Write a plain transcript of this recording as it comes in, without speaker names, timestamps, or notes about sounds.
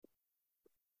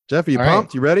Jeff, are you All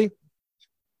pumped? right. You ready?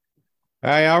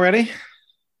 Y'all ready?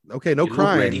 Okay, no You look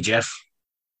crying. ready, Jeff.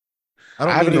 I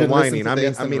don't haven't mean no even listened whining. to I the mean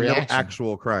instant no reaction.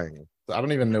 actual crying. I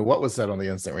don't even know what was said on the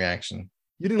instant reaction.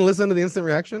 You didn't listen to the instant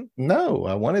reaction? No,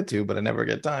 I wanted to, but I never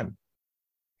get time.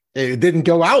 It didn't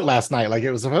go out last night like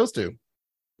it was supposed to.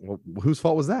 Well, whose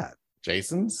fault was that?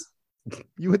 Jason's.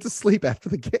 You went to sleep after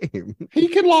the game. He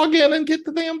could log in and get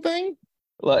the damn thing.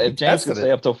 Look, if James could tested stay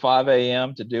it. up till 5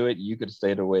 a.m. to do it, you could have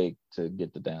stayed awake to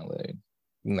get the download.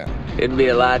 No. It'd be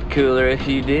a lot cooler if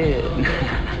you did.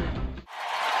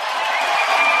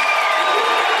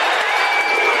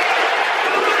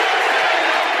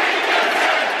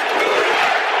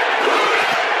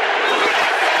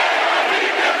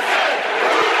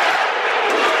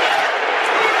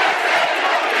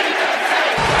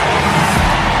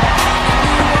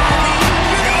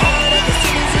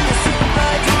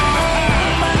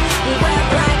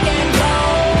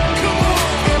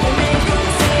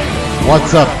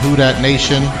 What's up, Who Dat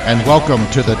Nation, and welcome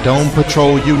to the Dome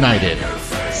Patrol United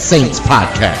Saints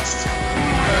Podcast.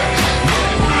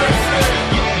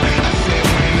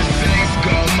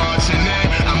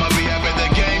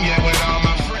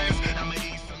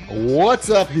 What's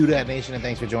up, Who Dat Nation, and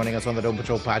thanks for joining us on the Dome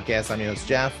Patrol Podcast. I'm your host,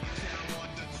 Jeff.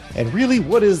 And really,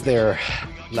 what is there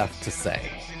left to say?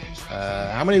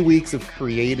 How many weeks of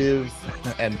creative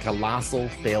and colossal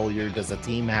failure does a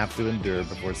team have to endure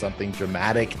before something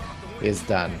dramatic is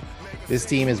done? This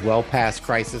team is well past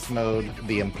crisis mode.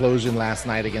 The implosion last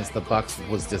night against the Bucks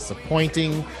was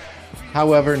disappointing,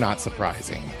 however, not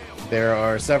surprising. There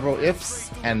are several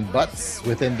ifs and buts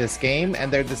within this game,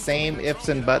 and they're the same ifs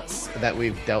and buts that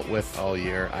we've dealt with all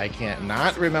year. I can't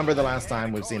not remember the last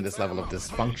time we've seen this level of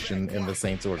dysfunction in the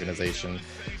Saints organization,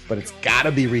 but it's got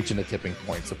to be reaching a tipping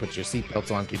point. So put your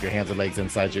seatbelts on, keep your hands and legs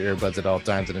inside your earbuds at all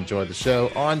times, and enjoy the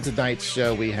show. On tonight's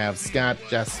show, we have Scott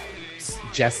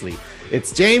Jessley.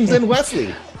 It's James and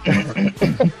Wesley.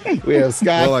 We have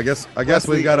Scott. Well, I guess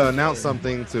we got to announce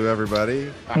something to everybody.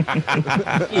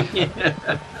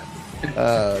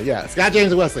 Scott,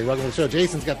 James, and Wesley, welcome to the show.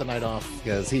 Jason's got the night off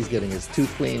because he's getting his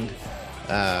tooth cleaned.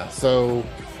 Or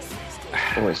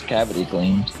his cavity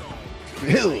cleaned.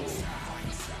 Really?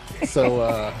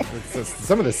 So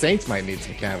some of the Saints might need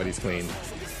some cavities cleaned.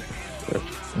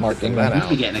 Marking that We'll out.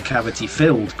 be getting a cavity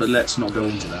filled, but let's not go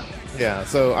into that. Yeah,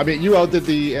 so I mean, you all did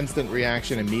the instant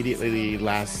reaction immediately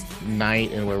last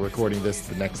night, and we're recording this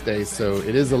the next day, so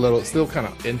it is a little still kind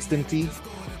of instanty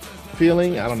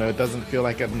feeling. I don't know, it doesn't feel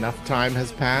like enough time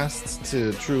has passed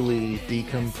to truly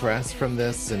decompress from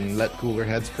this and let cooler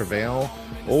heads prevail.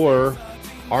 Or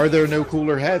are there no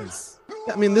cooler heads?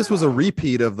 I mean, this was a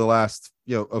repeat of the last,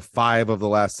 of 5 of the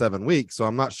last 7 weeks, so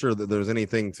I'm not sure that there's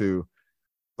anything to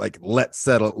like let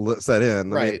set in.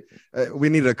 Right. I mean, we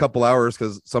needed a couple hours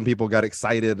because some people got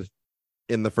excited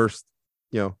in the first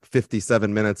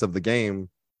 57 minutes of the game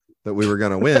that we were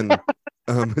going to win.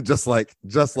 Just like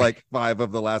 5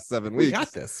 of the last 7 weeks.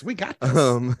 We got this.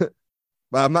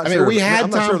 But I'm not I mean, sure. we had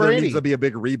I'm not Tom sure there Brady. needs to be a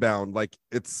big rebound. Like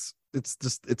it's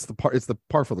the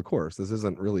par for the course. This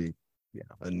isn't really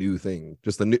a new thing.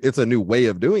 It's a new way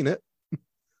of doing it.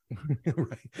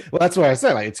 Right. Well, that's what I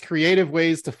said. Like, it's creative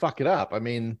ways to fuck it up. I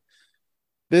mean,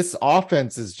 this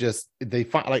offense is just they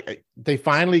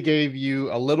finally gave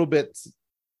you a little bit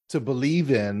to believe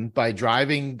in by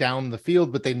driving down the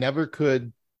field, but they never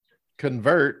could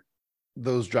convert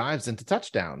those drives into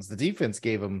touchdowns. The defense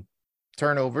gave them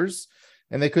turnovers,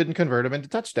 and they couldn't convert them into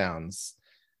touchdowns.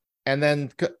 And then,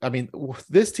 I mean,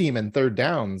 this team in third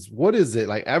downs, what is it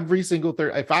like? Every single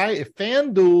third. If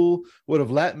FanDuel would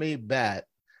have let me bet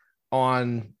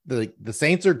on the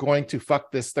Saints are going to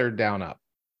fuck this third down up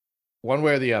one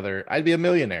way or the other, I'd be a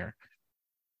millionaire,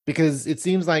 because it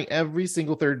seems like every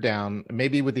single third down,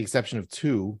 maybe with the exception of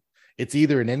 2, it's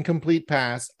either an incomplete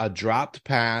pass, a dropped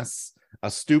pass,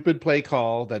 a stupid play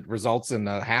call that results in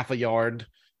a half a yard,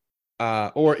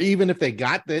 or even if they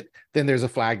got it, then there's a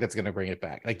flag that's going to bring it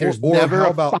back. Like there's never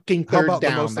a fucking third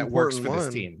down that works for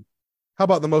this team. How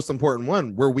about the most important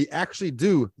one where we actually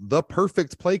do the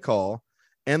perfect play call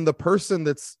and the person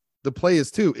that's the play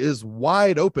is to is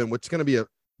wide open, which is going to be a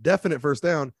definite first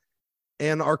down.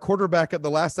 And our quarterback at the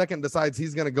last second decides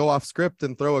he's going to go off script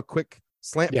and throw a quick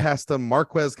slant pass to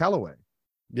Marquez Callaway.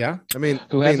 Yeah. I mean,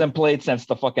 Who hasn't played since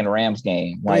the fucking Rams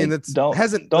game. Like, don't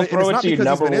throw it to your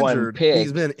number one pick.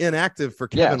 He's been inactive for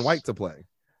Kevin White to play.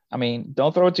 I mean,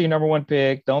 don't throw it to your number one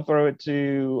pick. Don't throw it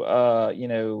to,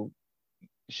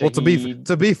 Shaheed. Well,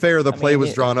 to be fair, the play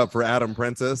was drawn up for Adam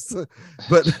Prentice,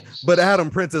 but Adam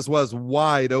Prentice was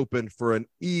wide open for an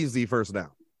easy first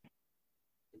down.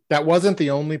 That wasn't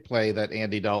the only play that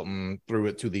Andy Dalton threw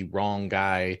it to the wrong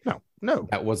guy. No. No.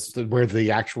 That was where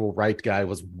the actual right guy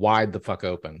was wide the fuck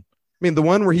open. I mean, the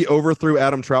one where he overthrew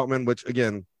Adam Troutman, which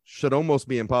again should almost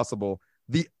be impossible.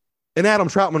 And Adam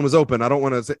Troutman was open. I don't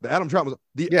want to say Adam Troutman.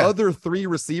 Other three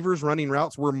receivers running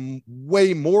routes were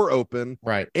way more open,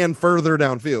 right, and further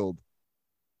downfield.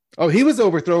 Oh, he was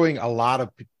overthrowing a lot of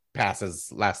passes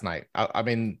last night. I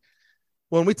mean,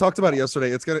 when we talked about it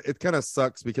yesterday, it kind of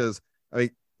sucks because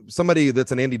somebody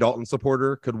that's an Andy Dalton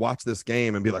supporter could watch this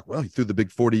game and be like, well, he threw the big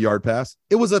 40-yard pass.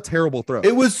 It was a terrible throw.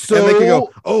 It was so. And they could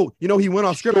go, oh, he went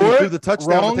off script and he threw the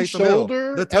touchdown to Taysom shoulder,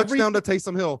 Hill. The touchdown to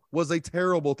Taysom Hill was a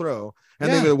terrible throw.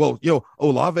 And they go, well,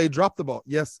 Olave dropped the ball.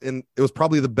 Yes, and it was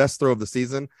probably the best throw of the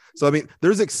season. So, I mean,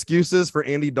 there's excuses for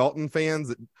Andy Dalton fans.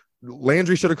 That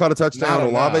Landry should have caught a touchdown.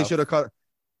 Olave should have caught.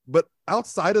 But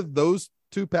outside of those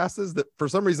two passes that for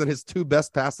some reason his two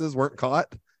best passes weren't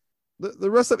caught, the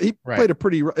rest of it, he played a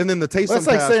pretty, and then the Taysom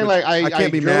pass, saying like I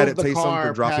can't be mad at Taysom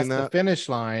for dropping that. The finish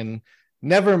line.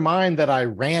 Never mind that I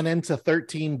ran into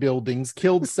 13 buildings,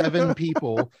 killed 7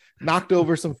 people, knocked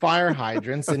over some fire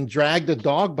hydrants, and dragged a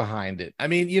dog behind it. I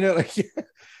mean, you got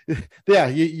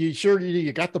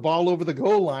the ball over the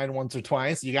goal line once or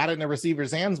twice. You got it in the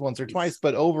receiver's hands once or twice,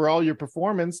 but overall your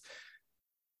performance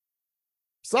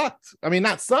sucked. I mean,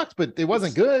 not sucked, but it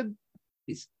wasn't good.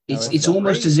 It's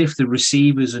almost as if the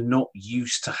receivers are not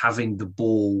used to having the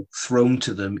ball thrown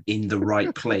to them in the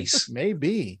right place.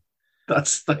 Maybe.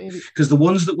 That's because the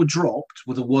ones that were dropped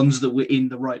were the ones that were in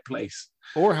the right place.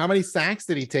 Or how many sacks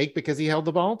did he take because he held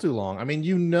the ball too long? I mean,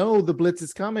 the blitz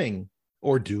is coming.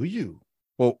 Or do you?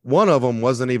 Well, one of them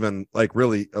wasn't even like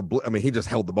really he just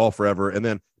held the ball forever. And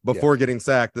then before getting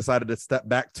sacked, decided to step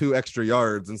back 2 extra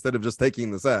yards instead of just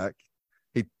taking the sack.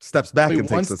 He steps back and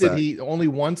takes the sack. Only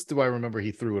once do I remember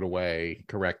he threw it away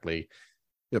correctly.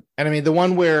 Yep. And I mean, the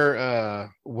one where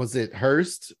was it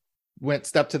Hurst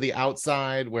stepped to the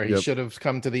outside where he should have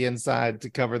come to the inside to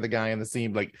cover the guy in the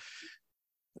seam, like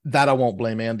that. I won't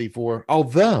blame Andy for.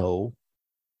 Although,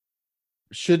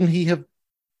 shouldn't he have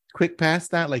quick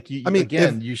past that? Like you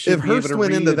should. If Hurst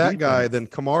went into that guy, then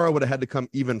Kamara would have had to come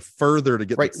even further to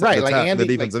get the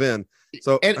defensive end.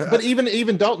 So, but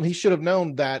even Dalton, he should have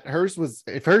known that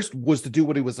if Hurst was to do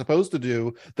what he was supposed to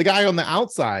do, the guy on the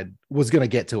outside was going to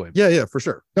get to him. Yeah, for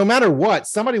sure. No matter what,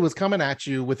 somebody was coming at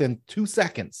you within 2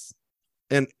 seconds.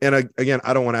 And again,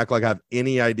 I don't want to act like I have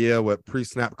any idea what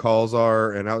pre-snap calls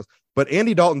are. But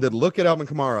Andy Dalton did look at Alvin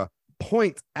Kamara,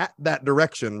 point at that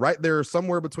direction right there,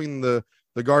 somewhere between the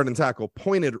guard and tackle,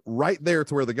 pointed right there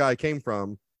to where the guy came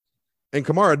from. And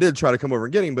Kamara did try to come over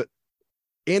and get him, but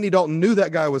Andy Dalton knew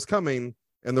that guy was coming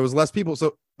and there was less people.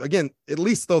 So again, at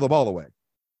least throw the ball away.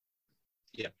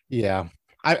 Yeah.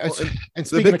 And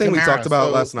the big thing we talked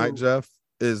about last night, Jeff,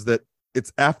 is that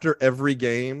it's after every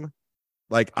game.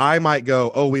 Like I might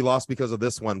go, oh, we lost because of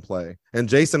this one play. And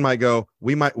Jason might go,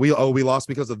 we lost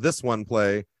because of this one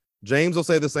play. James will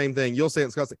say the same thing. You'll say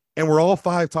it, Scott. And we're all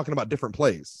 5 talking about different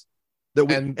plays.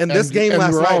 This game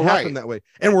last night happened that way.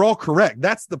 And we're all correct.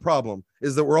 That's the problem,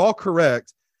 is that we're all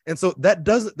correct. And so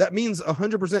that means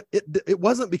 100% it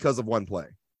wasn't because of one play.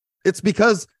 It's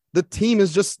because the team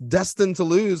is just destined to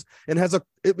lose and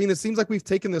it seems like we've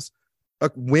taken this a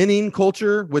winning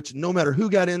culture, which no matter who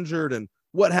got injured and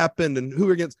what happened and who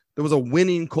we're against, there was a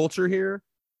winning culture here.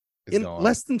 In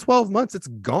less than 12 months, it's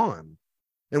gone.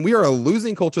 And we are a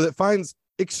losing culture that finds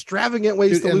extravagant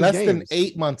ways to lose less games. Than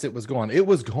 8 months it was gone. It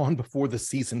was gone before the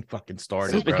season fucking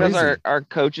started. It's because our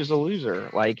coach is a loser.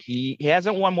 Like he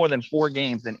hasn't won more than 4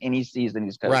 games in any season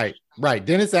he's coached. Right.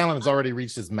 Dennis Allen has already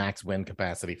reached his max win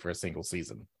capacity for a single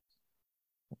season.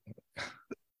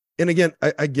 And again,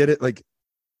 I get it. Like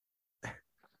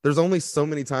there's only so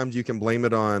many times you can blame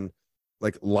it on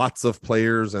like lots of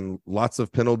players and lots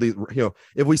of penalties.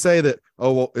 If we say that,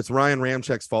 oh, well, it's Ryan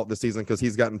Ramczyk's fault this season because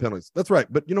he's gotten penalties. That's right.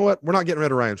 But you know what? We're not getting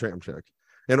rid of Ryan Ramczyk.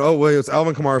 And it's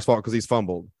Alvin Kamara's fault because he's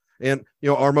fumbled. And,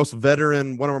 one of our most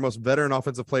veteran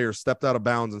offensive players stepped out of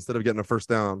bounds instead of getting a first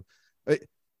down.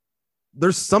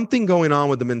 There's something going on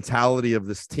with the mentality of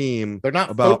this team. They're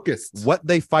not about focused. What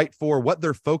they fight for, what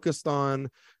they're focused on.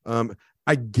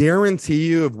 I guarantee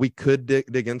you, if we could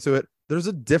dig into it, there's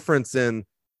a difference in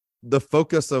the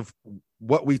focus of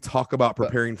what we talk about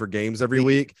preparing for games every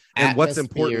week and what's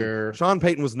important. Sean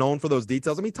Payton was known for those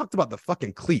details. I mean, he talked about the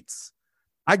fucking cleats.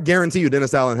 I guarantee you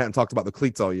Dennis Allen hadn't talked about the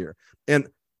cleats all year. And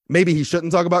maybe he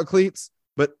shouldn't talk about cleats,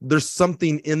 but there's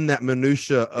something in that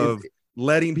minutia of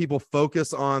letting people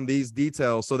focus on these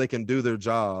details so they can do their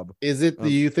job. Is it, do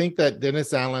you think that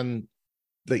Dennis Allen,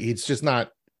 like, it's just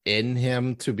not in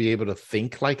him to be able to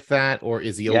think like that? Or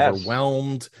is he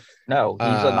overwhelmed? No,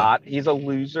 he's a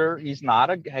loser. He's not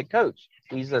a head coach.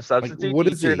 He's a substitute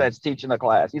teacher that's teaching a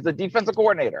class. He's a defensive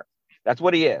coordinator. That's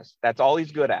what he is. That's all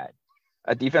he's good at.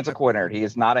 A defensive coordinator. He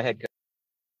is not a head coach.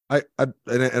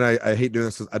 I hate doing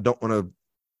this because I don't want to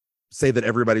say that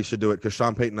everybody should do it, because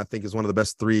Sean Payton, I think, is one of the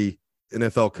best 3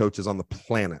 NFL coaches on the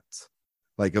planet.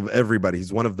 Like, of everybody,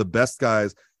 he's one of the best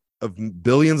guys of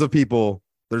billions of people.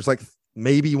 There's like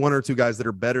maybe 1 or 2 guys that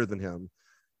are better than him.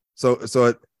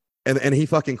 And he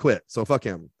fucking quit. So fuck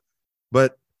him.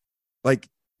 But like,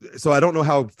 so I don't know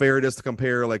how fair it is to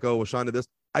compare, like, oh, well, Sean did this.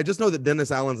 I just know that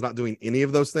Dennis Allen's not doing any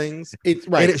of those things. It's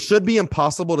right. And it should be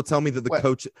impossible to tell me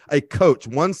that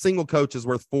one single coach is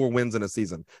worth 4 wins in a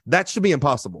season. That should be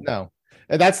impossible. No.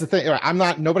 And that's the thing.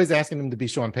 Nobody's asking him to be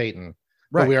Sean Payton.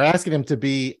 Right. But we are asking him to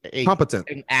be competent,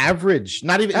 an average,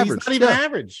 not even average. He's not even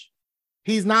average.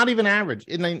 He's not even average.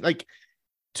 And then, like,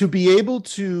 to be able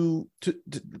to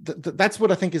that's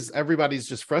what I think is everybody's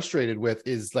just frustrated with,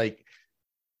 is like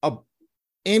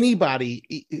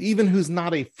anybody, even who's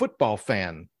not a football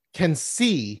fan, can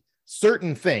see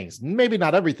certain things, maybe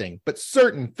not everything, but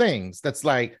certain things that's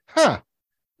like,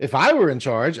 if I were in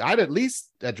charge, I'd at least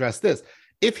address this.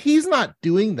 If he's not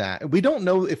doing that, we don't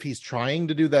know if he's trying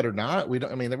to do that or not. We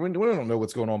don't know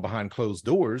what's going on behind closed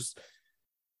doors.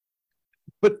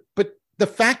 But the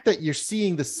fact that you're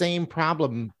seeing the same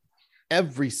problem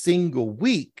every single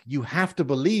week, you have to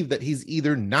believe that he's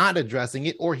either not addressing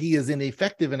it or he is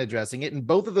ineffective in addressing it. And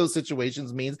both of those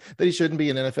situations means that he shouldn't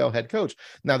be an NFL head coach.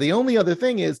 Now, the only other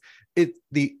thing is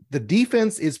the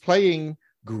defense is playing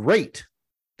great.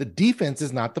 The defense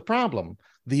is not the problem.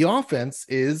 The offense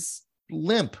is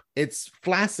limp. It's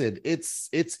flaccid. It's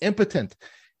impotent.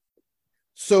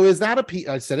 So is that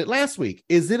I said it last week.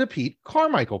 Is it a Pete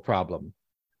Carmichael problem?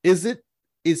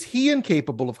 Is he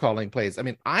incapable of calling plays? I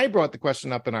mean, I brought the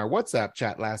question up in our WhatsApp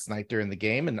chat last night during the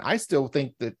game, and I still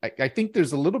think that I think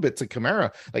there's a little bit to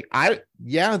Kamara. Like,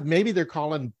 maybe they're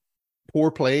calling poor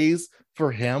plays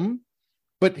for him,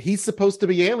 but he's supposed to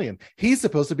be alien. He's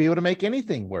supposed to be able to make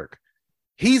anything work.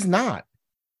 He's not.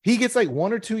 He gets like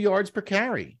 1 or 2 yards per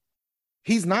carry.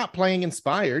 He's not playing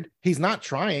inspired. He's not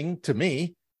trying, to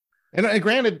me. And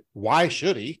granted, why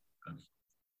should he?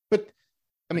 But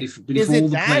I mean, is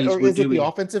it that, or is it the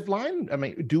offensive line? I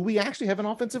mean, do we actually have an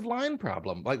offensive line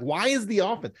problem? Like, why is the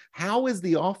offense? How is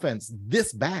the offense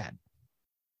this bad?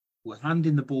 We're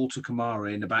handing the ball to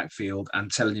Kamara in the backfield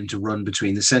and telling him to run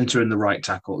between the center and the right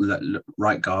tackle,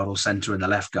 right guard, or center and the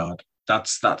left guard.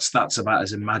 That's about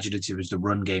as imaginative as the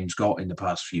run game's got in the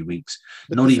past few weeks.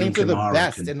 But not the even Saints are Kamara the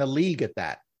best in the league at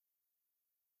that.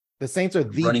 The Saints are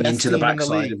the running best into the team in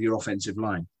backside the of your offensive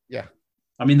line. Yeah.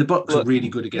 I mean, the Bucs are really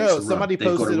good against the run. Somebody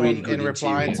posted in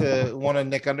reply interior. to one of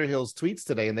Nick Underhill's tweets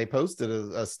today, and they posted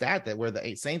a stat that where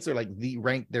the Saints are like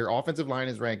their offensive line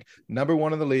is ranked number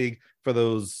 1 in the league for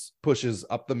those pushes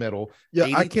up the middle. Yeah,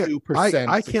 I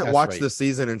can't watch rate. this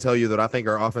season and tell you that I think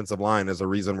our offensive line is a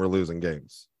reason we're losing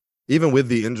games, even with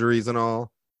the injuries and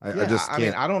all. I just can't. I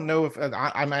mean, I don't know if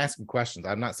I'm asking questions.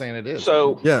 I'm not saying it is.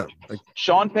 So yeah,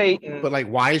 Sean Payton, but like,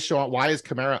 why is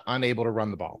Kamara unable to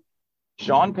run the ball?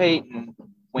 Sean Payton,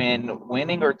 when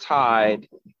winning or tied,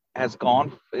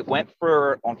 it went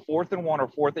for on 4th and 1 or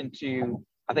 4th and 2.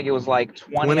 I think it was like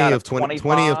 20 out of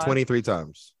 20 of 23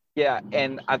 times. Yeah.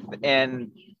 And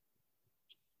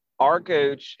our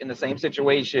coach in the same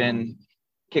situation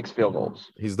kicks field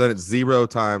goals. He's done it 0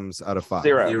 times out of 5.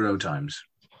 0 times.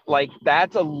 Like,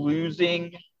 that's a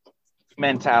losing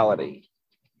mentality.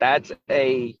 That's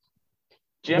a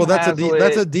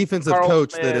that's a defensive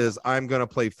coach that is, I'm going to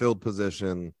play field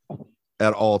position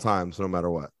at all times, no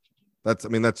matter what. That's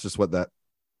just what that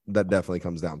definitely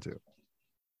comes down to.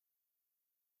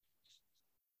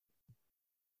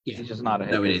 Yeah, he's just not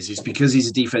it is. It's because he's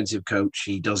a defensive coach.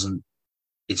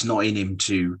 It's not in him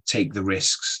to take the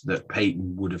risks that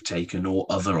Payton would have taken or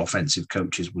other offensive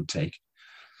coaches would take.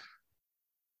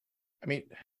 I mean,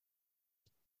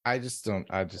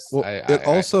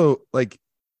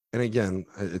 and again,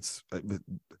 it's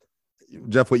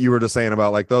Jeff, what you were just saying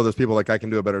about like, there's people like I can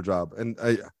do a better job. And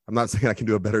I'm not saying I can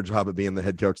do a better job at being the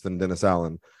head coach than Dennis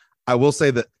Allen. I will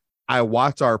say that I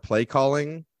watch our play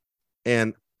calling,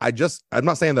 and I'm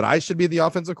not saying that I should be the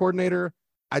offensive coordinator.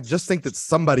 I just think that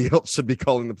somebody else should be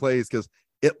calling the plays, because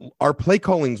our play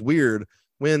calling's weird.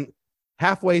 When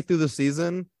halfway through the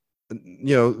season,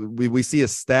 we see a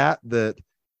stat that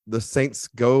the Saints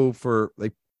go for,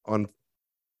 like, on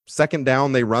 2nd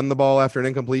down, they run the ball after an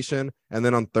incompletion, and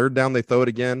then on 3rd down, they throw it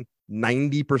again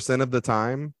 90% of the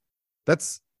time.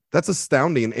 That's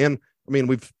astounding. And I mean,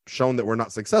 we've shown that we're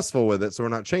not successful with it, so we're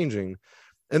not changing.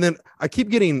 And then I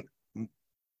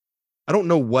don't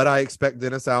know what I expect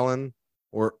Dennis Allen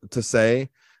to say,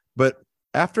 but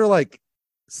after like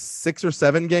 6 or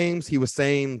 7 games, he was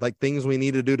saying like things we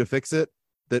need to do to fix it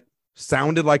that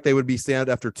sounded like they would be said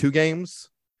after 2 games.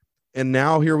 And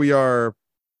now here we are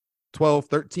 12,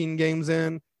 13 games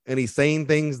in, and he's saying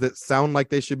things that sound like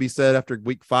they should be said after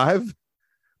week 5.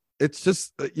 It's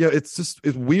just,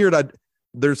 it's weird.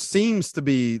 There seems to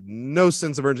be no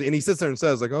sense of urgency. And he sits there and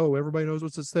says like, oh, everybody knows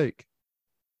what's at stake.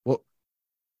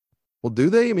 Well,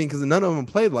 do they? I mean, because none of them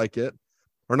played like it,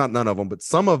 or not none of them, but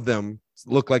some of them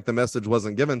look like the message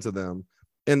wasn't given to them.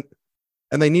 And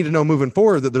they need to know moving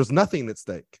forward that there's nothing at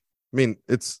stake. I mean,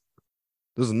 there's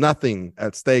nothing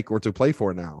at stake or to play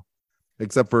for now,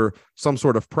 except for some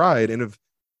sort of pride. And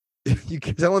if you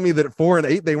keep telling me that at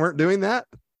 4-8 they weren't doing that,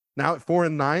 now at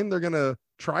 4-9 they're gonna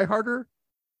try harder.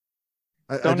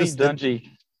 Tony Dungy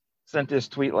sent this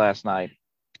tweet last night.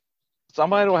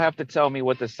 Somebody will have to tell me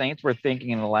what the Saints were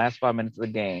thinking in the last 5 minutes of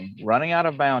the game. Running out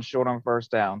of bounds short on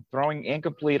first down, throwing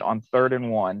incomplete on 3rd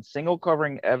and 1, single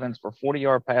covering Evans for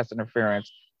 40-yard pass interference,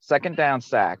 2nd down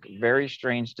sack. Very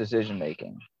strange decision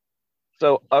making.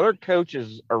 So other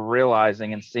coaches are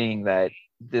realizing and seeing that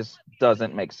this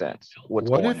doesn't make sense. What's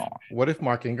going on? What if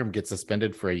Mark Ingram gets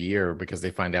suspended for a year because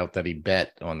they find out that he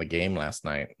bet on the game last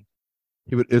night?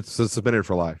 It's suspended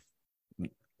for life.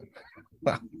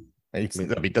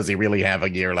 Does he really have a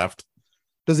year left?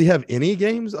 Does he have any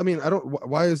games? I mean,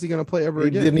 why is he going to play ever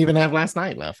again? He didn't even have last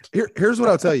night left. Here's what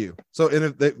I'll tell you. So, and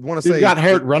if they want to say he got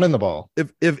hurt running the ball,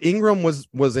 if Ingram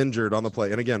was injured on the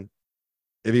play, and again,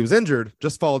 if he was injured,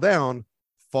 just fall down,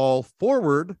 fall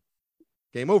forward,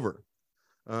 game over.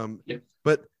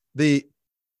 But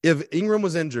if Ingram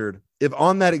was injured, if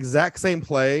on that exact same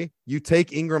play you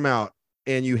take Ingram out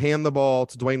and you hand the ball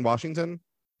to Dwayne Washington,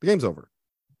 the game's over.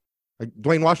 Like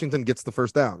Dwayne Washington gets the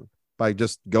first down by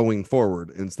just going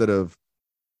forward instead of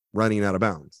running out of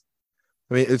bounds.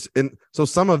 I mean, so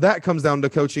some of that comes down to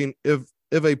coaching. If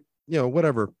a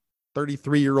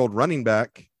 33-year-old running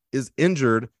back is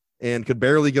injured and could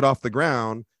barely get off the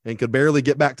ground and could barely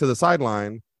get back to the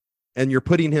sideline, and you're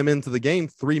putting him into the game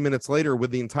 3 minutes later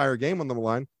with the entire game on the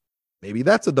line, maybe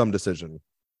that's a dumb decision.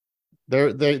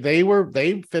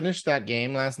 They finished that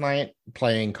game last night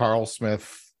playing Carl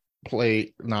Smith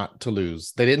play not to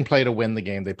lose. They didn't play to win the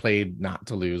game. They played not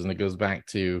to lose. And it goes back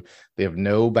to they have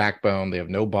no backbone. They have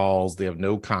no balls. They have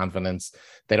no confidence.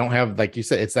 They don't have, like you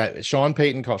said, it's that Sean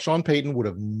Payton call. Sean Payton would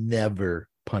have never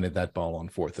punted that ball on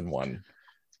 4th and 1.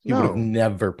 He would have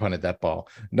never punted that ball.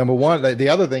 Number one, the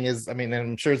other thing is, I mean,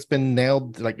 I'm sure it's been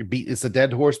nailed, like it's a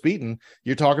dead horse beaten.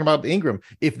 You're talking about Ingram.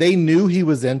 If they knew he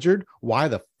was injured, why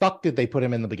the fuck did they put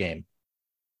him into the game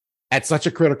at such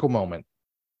a critical moment?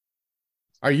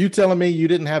 Are you telling me you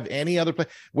didn't have any other play?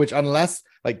 Which, unless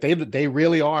like they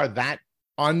really are that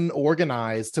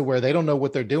unorganized to where they don't know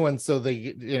what they're doing, so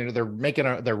they're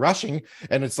rushing,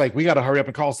 and it's like we got to hurry up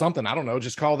and call something. I don't know,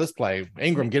 just call this play.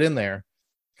 Ingram, get in there.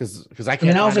 Because I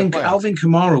can't. Alvin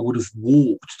Kamara would have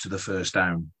walked to the first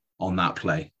down on that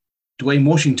play. Dwayne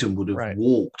Washington would have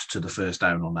walked to the first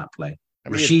down on that play.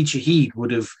 Rashid Shaheed would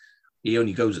have. He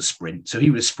only goes a sprint, so he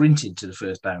would have sprinted to the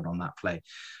first down on that play.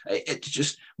 It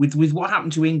just with what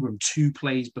happened to Ingram 2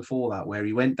 plays before that, where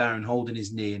he went down holding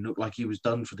his knee and looked like he was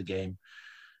done for the game.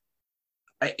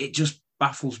 It just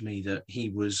baffles me that he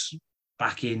was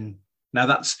back in.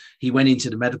 Now he went into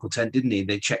the medical tent, didn't he?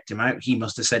 They checked him out. He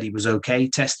must have said he was okay,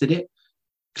 tested it.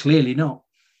 Clearly not.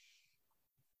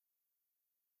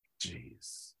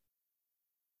 Jeez.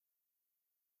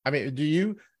 I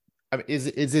mean,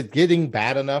 is it getting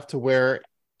bad enough to where,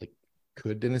 like,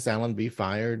 could Dennis Allen be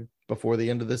fired before the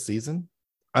end of the season?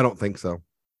 I don't think so.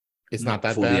 It's not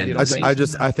that bad. I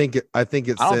think it's. I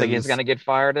don't think he's going to get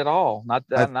fired at all.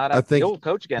 He'll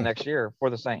coach again next year for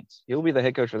the Saints. He'll be the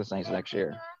head coach for the Saints next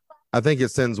year. I think it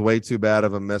sends way too bad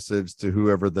of a message to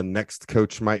whoever the next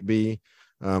coach might be.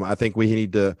 I think we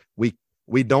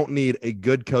don't need a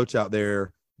good coach out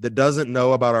there that doesn't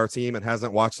know about our team and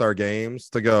hasn't watched our games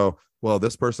to go, well,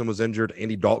 this person was injured.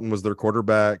 Andy Dalton was their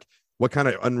quarterback. What kind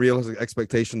of unrealistic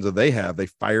expectations do they have? They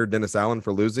fired Dennis Allen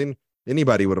for losing.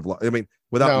 Anybody would have lost. I mean,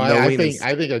 without knowing,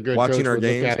 I think a good watching coach our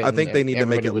games, I think they need to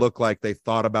make it would look like they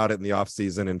thought about it in the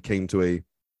offseason and came to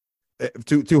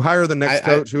to hire the next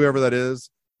coach, whoever that is.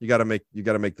 You got to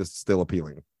make this still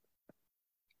appealing.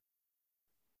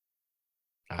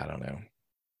 I don't know.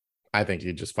 I think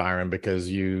you just fire him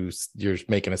because you're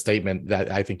making a statement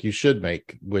that I think you should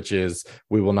make, which is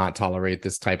we will not tolerate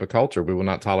this type of culture. We will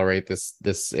not tolerate this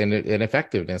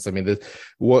ineffectiveness. I mean,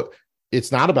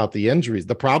 it's not about the injuries.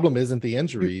 The problem isn't the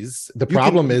injuries. The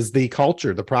problem is the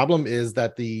culture. The problem is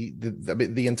that the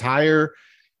entire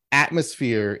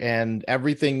atmosphere and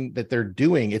everything that they're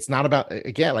doing. It's not about,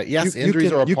 again, like, yes,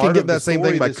 injuries are a part of the story. You can get that same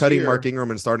thing by cutting Mark Ingram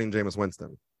and starting Jameis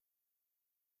Winston.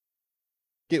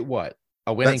 Get what?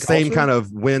 a winning that same culture? kind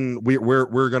of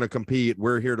we're going to compete.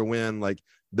 We're here to win. Like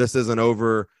this isn't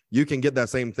over. You can get that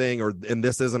same thing, and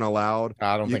this isn't allowed.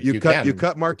 I don't think you can. You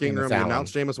cut Mark Ingram. You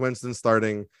announced Jameis Winston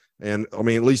starting, and I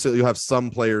mean at least you have some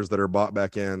players that are bought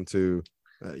back in to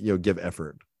give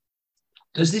effort.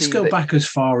 Does this go back as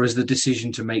far as the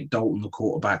decision to make Dalton the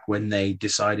quarterback when they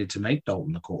decided to make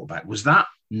Dalton the quarterback? Was that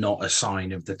not a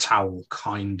sign of the towel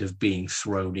kind of being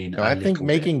thrown in? No, I think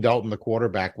making Dalton the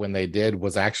quarterback when they did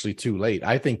was actually too late.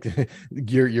 I think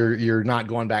you're not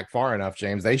going back far enough,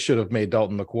 James. They should have made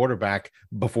Dalton the quarterback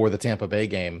before the Tampa Bay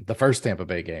game, the first Tampa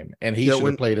Bay game, and he should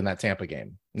have played in that Tampa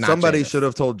game. Somebody should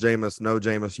have told Jameis, no,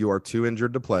 Jameis, you are too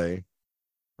injured to play.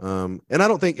 And I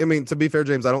don't think, I mean, to be fair,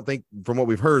 James, I don't think from what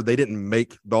we've heard, they didn't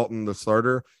make Dalton the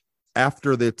starter.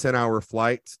 After the 10-hour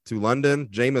flight to London,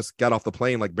 Jameis got off the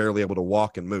plane like barely able to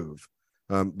walk and move.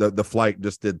 The flight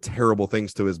just did terrible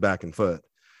things to his back and foot.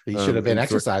 He should have been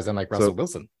exercising like Russell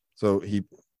Wilson. So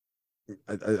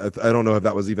I don't know if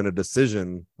that was even a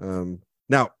decision.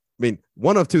 Now, I mean,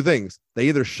 one of two things. They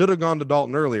either should have gone to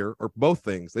Dalton earlier, or both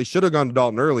things. They should have gone to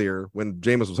Dalton earlier when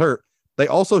Jameis was hurt. They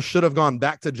also should have gone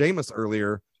back to Jameis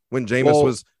earlier when Jameis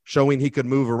was showing he could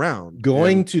move around.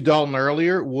 Going to Dalton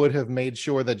earlier would have made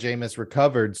sure that Jameis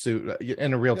recovered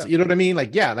in a real you know what I mean?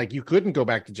 Like you couldn't go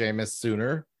back to Jameis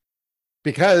sooner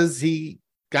because he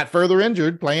got further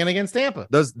injured playing against Tampa.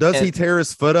 Does he tear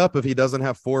his foot up if he doesn't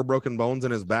have 4 broken bones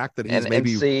in his back that he's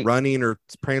maybe running or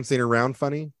prancing around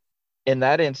funny? In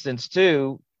that instance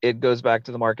too, it goes back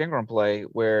to the Mark Ingram play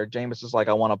where Jameis is like,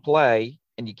 I want to play,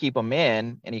 and you keep him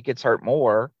in and he gets hurt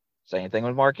more. Same thing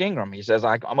with Mark Ingram. He says,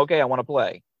 I'm okay, I want to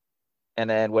play. And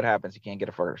then what happens? He can't get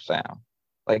a first down.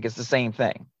 Like, it's the same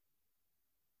thing.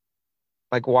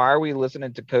 Like, why are we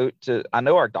listening to I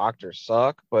know our doctors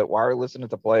suck, but why are we listening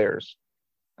to players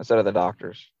instead of the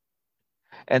doctors?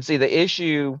 And see, the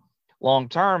issue long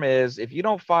term is if you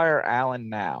don't fire Allen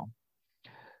now.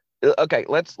 Okay,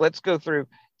 let's go through.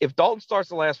 If Dalton starts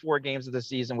the last 4 games of the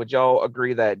season, would y'all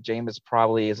agree that Jameis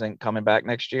probably isn't coming back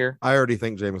next year? I already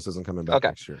think Jameis isn't coming back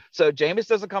next year. So Jameis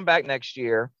doesn't come back next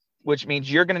year, which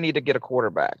means you're going to need to get a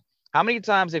quarterback. How many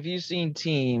times have you seen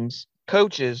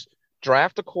coaches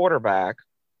draft a quarterback,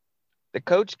 the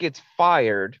coach gets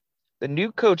fired, the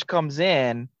new coach comes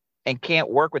in and can't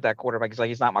work with that quarterback? He's like,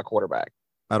 he's not my quarterback.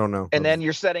 I don't know. And then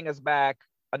you're setting us back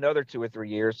another 2 or 3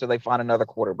 years so they find another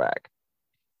quarterback.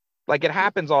 Like, it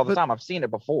happens all the time. I've seen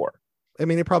it before. I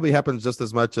mean, it probably happens just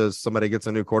as much as somebody gets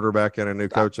a new quarterback and a new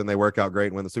coach and they work out great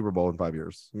and win the Super Bowl in 5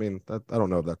 years. I mean, I don't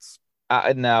know if that's.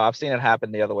 No, I've seen it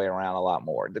happen the other way around a lot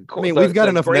more. We've got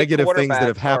enough negative things that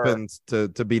have happened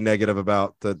to be negative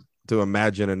about to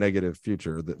imagine a negative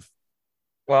future.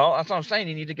 Well, that's what I'm saying.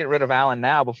 You need to get rid of Allen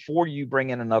now before you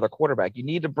bring in another quarterback. You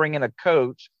need to bring in a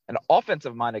coach, an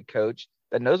offensive-minded coach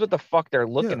that knows what the fuck they're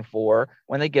looking for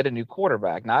when they get a new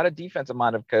quarterback, not a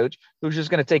defensive-minded coach who's just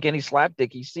going to take any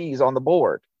slapdick he sees on the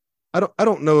board. I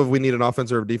don't know if we need an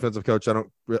offensive or defensive coach.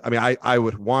 I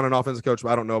would want an offensive coach, but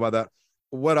I don't know about that.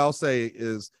 What I'll say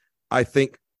is I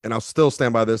think, and I'll still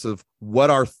stand by this, of what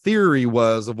our theory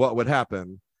was of what would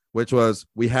happen, which was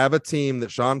we have a team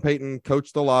that Sean Payton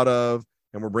coached a lot of,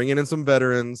 and we're bringing in some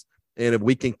veterans. And if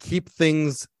we can keep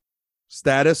things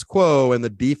status quo and the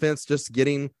defense just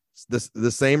getting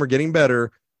the same or getting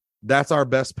better, that's our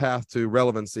best path to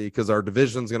relevancy because our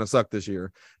division's going to suck this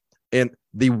year. And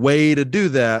the way to do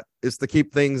that is to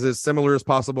keep things as similar as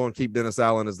possible and keep Dennis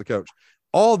Allen as the coach.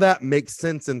 All that makes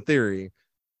sense in theory.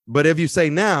 But if you say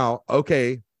now,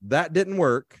 okay, that didn't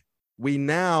work, we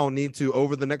now need to,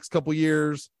 over the next couple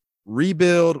years,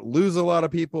 rebuild, lose a lot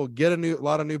of people, get a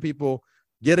lot of new people,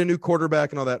 get a new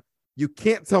quarterback and all that. You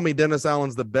can't tell me Dennis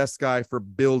Allen's the best guy for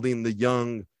building the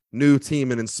young new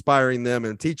team and inspiring them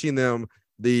and teaching them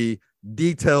the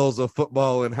details of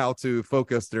football and how to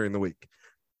focus during the week.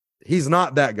 He's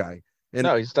not that guy. And,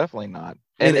 no, he's definitely not.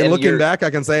 And looking back, I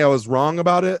can say I was wrong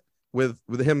about it with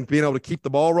him being able to keep the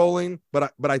ball rolling.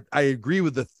 But I agree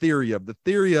with the theory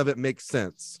of it makes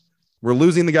sense. We're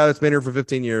losing the guy that's been here for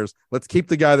 15 years. Let's keep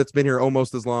the guy that's been here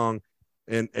almost as long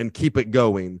and keep it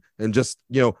going. And just,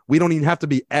 we don't even have to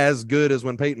be as good as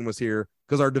when Peyton was here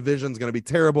because our division's going to be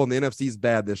terrible and the NFC's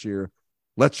bad this year.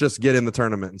 Let's just get in the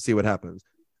tournament and see what happens.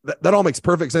 That all makes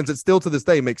perfect sense. It still to this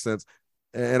day makes sense.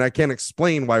 And I can't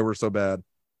explain why we're so bad,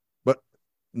 but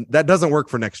that doesn't work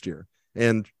for next year.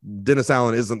 And Dennis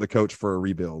Allen isn't the coach for a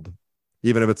rebuild,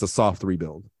 even if it's a soft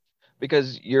rebuild.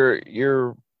 Because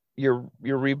you're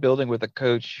rebuilding with a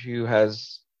coach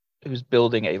who's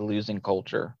building a losing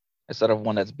culture instead of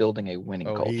one that's building a winning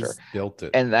culture. He's built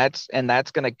it. And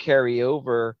that's going to carry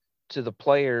over to the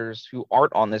players who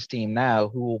aren't on this team now,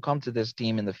 who will come to this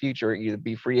team in the future, either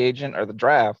be free agent or the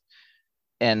draft.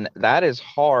 And that is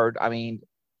hard. I mean,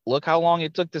 look how long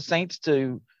it took the Saints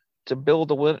to build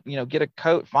get a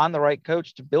coach, find the right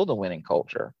coach to build a winning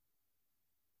culture.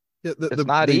 Yeah, it's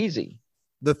not easy.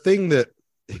 The thing that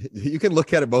you can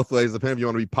look at it both ways, depending if you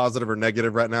want to be positive or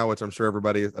negative right now, which I'm sure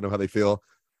everybody, I know how they feel.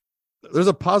 There's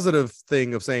a positive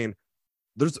thing of saying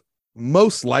there's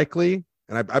most likely,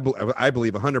 and I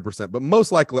believe 100%, but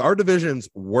most likely our division's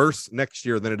worse next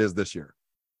year than it is this year.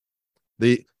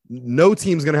 No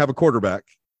team's going to have a quarterback.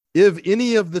 If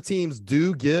any of the teams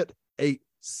do get a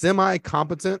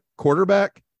semi-competent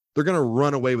quarterback, they're going to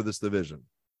run away with this division.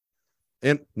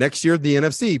 And next year, the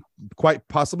NFC quite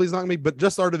possibly is not going to be, but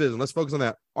just our division. Let's focus on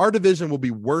that. Our division will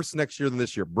be worse next year than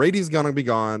this year. Brady's going to be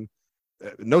gone.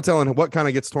 No telling what kind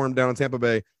of gets torn down in Tampa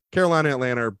Bay. Carolina and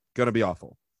Atlanta are going to be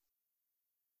awful.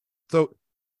 So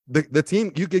the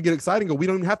team, you could get excited and go, we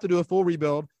don't even have to do a full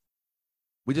rebuild.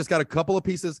 We just got a couple of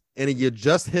pieces, and you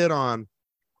just hit on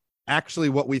actually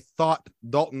what we thought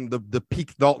Dalton, the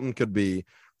peak Dalton could be.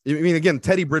 I mean, again,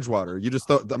 Teddy Bridgewater. I'm just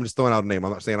throwing out a name.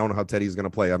 I'm not saying I don't know how Teddy's going to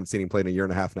play. I haven't seen him play in a year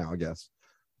and a half now, I guess.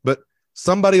 But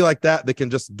somebody like that can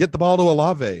just get the ball to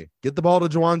Olave, get the ball to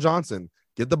Juwan Johnson,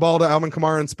 get the ball to Alvin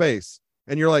Kamara in space.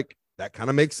 And you're like, that kind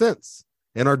of makes sense.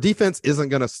 And our defense isn't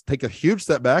going to take a huge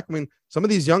step back. I mean, some of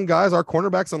these young guys, our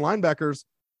cornerbacks and linebackers,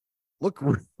 look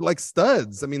like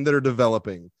studs, that are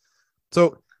developing.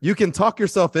 So you can talk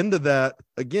yourself into that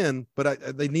again,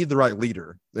 but they need the right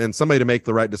leader and somebody to make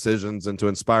the right decisions and to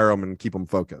inspire them and keep them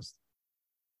focused.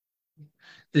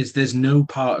 There's no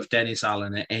part of Dennis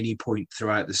Allen at any point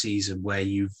throughout the season where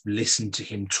you've listened to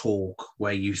him talk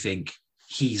where you think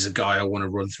he's a guy I want to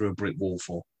run through a brick wall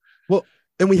for. Well,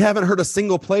 and we haven't heard a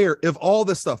single player of all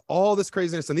this stuff, all this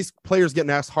craziness, and these players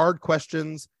getting asked hard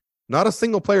questions. Not a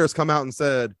single player has come out and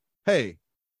said, hey,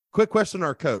 quick question,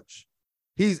 our coach.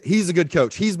 He's a good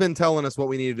coach. He's been telling us what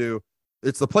we need to do.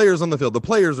 It's the players on the field. The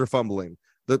players are fumbling.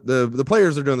 The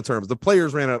players are doing the terms. The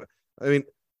players ran out. I mean,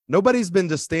 nobody's been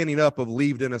just standing up of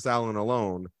leave Dennis Allen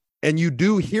alone. And you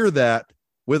do hear that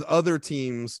with other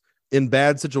teams in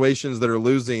bad situations that are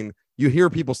losing. You hear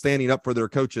people standing up for their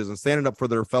coaches and standing up for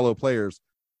their fellow players.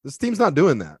 This team's not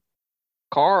doing that.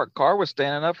 Carr was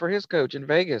standing up for his coach in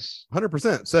Vegas.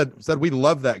 100% said we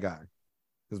love that guy.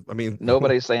 I mean,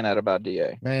 nobody's saying that about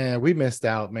DA. Man, we missed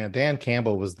out, man. Dan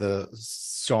Campbell was the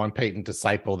Sean Payton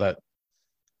disciple that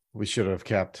we should have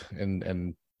kept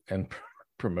and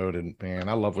promoted. Man,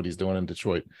 I love what he's doing in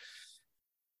Detroit.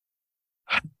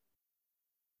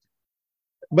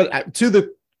 But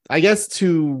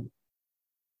to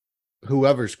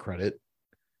whoever's credit,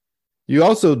 you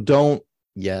also don't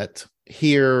yet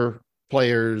hear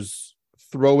players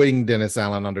throwing Dennis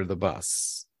Allen under the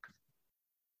bus.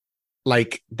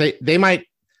 Like they might,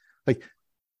 like,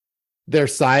 their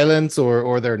silence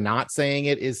or they're not saying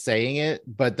it is saying it,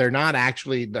 but they're not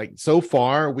actually, like, so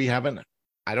far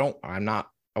I'm not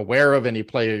aware of any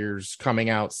players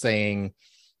coming out saying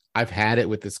I've had it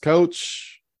with this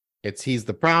coach. He's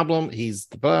the problem.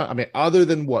 Other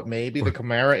than what, maybe the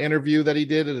Kamara interview that he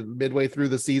did midway through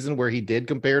the season where he did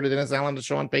compare to Dennis Allen to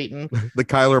Sean Payton. The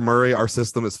Kyler Murray, our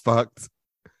system is fucked.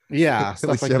 Yeah.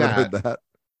 Stuff like that. Heard that.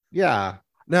 Yeah.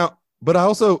 Now, but I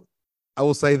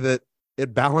will say that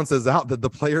it balances out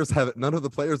that none of the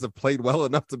players have played well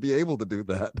enough to be able to do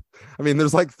that. I mean,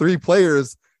 there's like 3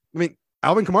 players. I mean,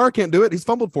 Alvin Kamara can't do it. He's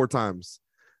fumbled 4 times.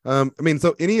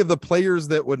 So any of the players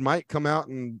that might come out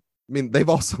and, they've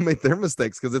also made their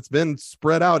mistakes because it's been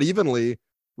spread out evenly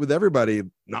with everybody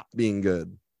not being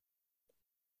good.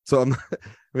 So,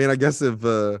 I guess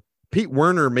if Pete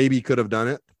Werner maybe could have done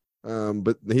it,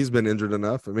 but he's been injured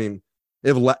enough.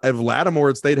 If Lattimore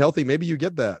had stayed healthy, maybe you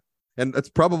get that. And that's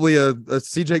probably a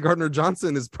CJ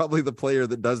Gardner-Johnson is probably the player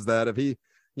that does that if he,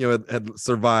 had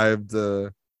survived,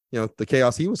 the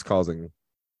chaos he was causing.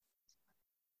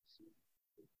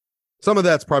 Some of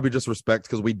that's probably just respect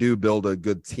because we do build a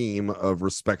good team of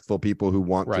respectful people who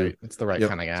want to. Right. It's the right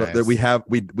kind of guys. So that we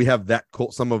have that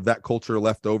some of that culture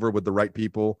left over with the right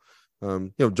people.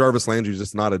 Jarvis Landry's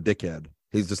just not a dickhead.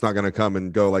 He's just not going to come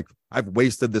and go like, I've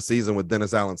wasted the season with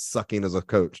Dennis Allen sucking as a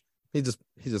coach. He's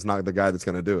just not the guy that's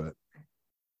going to do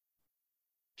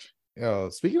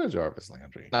it. Speaking of Jarvis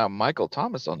Landry. Now, Michael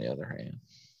Thomas, on the other hand.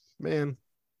 Man.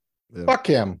 Yeah. Fuck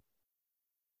him.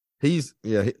 He's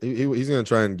going to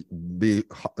try and be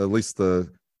at least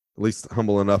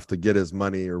humble enough to get his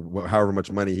money or however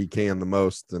much money he can the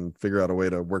most and figure out a way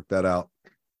to work that out.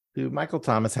 Dude, Michael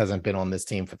Thomas hasn't been on this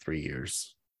team for 3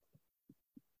 years.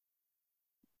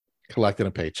 Collecting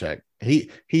a paycheck.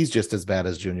 He's just as bad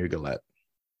as Junior Gillette.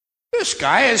 This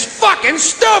guy is fucking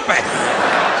stupid.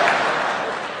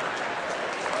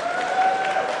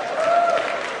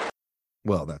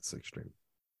 Well, that's extreme.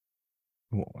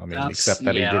 Well, I mean, That's- except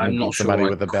that he yeah, didn't I'm not beat somebody sure I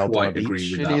with a belt on a quite agree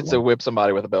beach. with He that needs to one. whip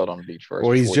somebody with a belt on the beach first.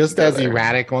 Or he's before he just can go as there.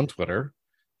 erratic on Twitter.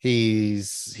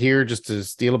 He's here just to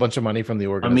steal a bunch of money from the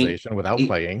organization without it-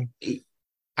 playing. it-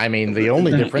 I mean, the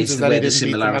only No, difference it's is that he where the didn't beat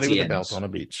somebody similarity with a ends. belt on a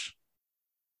beach.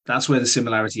 That's where the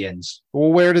similarity ends.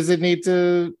 Well, where does it need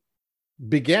to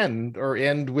begin or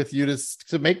end with you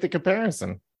to make the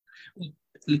comparison?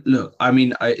 Look, I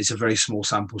mean, it's a very small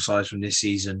sample size from this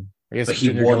season. I guess But he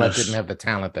Junior won Gillette us. didn't have the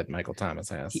talent that Michael Thomas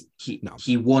has.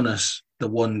 He won us the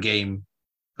one game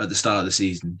at the start of the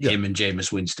season. Yeah. Him and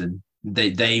Jameis Winston.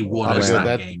 They won Lot of us good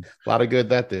that game. A lot of good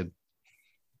that did.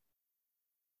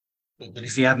 But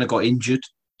if he hadn't got injured,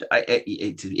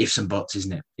 ifs and buts,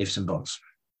 isn't it? Ifs and buts.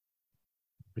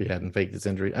 He hadn't faked his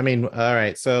injury. I mean, all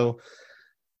right. So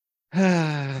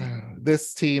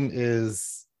this team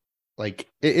is like,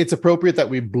 it's appropriate that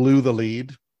we blew the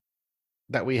lead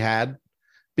that we had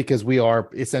because we are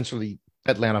essentially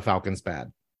Atlanta Falcons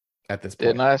bad at this point.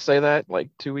 Didn't I say that like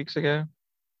 2 weeks ago?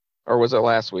 Or was it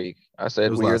last week? I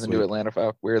said was we're last the new week. Atlanta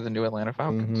Falcons. We're the new Atlanta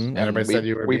Falcons. Mhm. And everybody said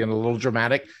you were being a little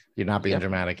dramatic. You're not being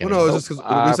dramatic Well, anymore. no, it's just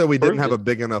because we said we didn't proved have a it.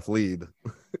 big enough lead.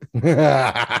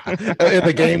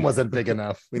 The game wasn't big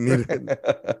enough. We needed.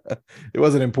 It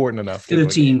wasn't important enough. to win.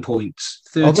 13 points.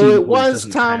 13 Although it points was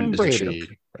doesn't Tom count as a Brady. choke.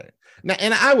 Right. Now,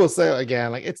 and I will say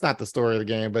again, like it's not the story of the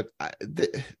game, but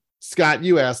Scott,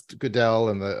 you asked Goodell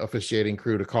and the officiating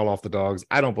crew to call off the dogs.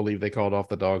 I don't believe they called off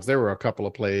the dogs. There were a couple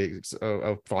of plays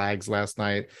of flags last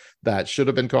night that should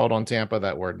have been called on Tampa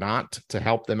that were not to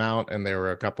help them out, and there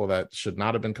were a couple that should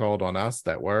not have been called on us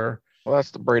that were. Well, that's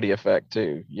the Brady effect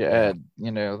too. You add, the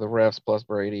refs plus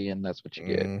Brady, and that's what you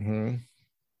get. Mhm.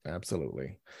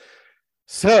 Absolutely.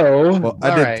 So, Well,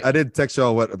 I did text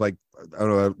y'all what, like, I don't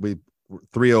know, we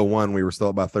 301, we were still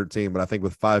up by 13, but I think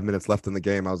with 5 minutes left in the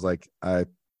game, I was like, I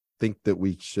think that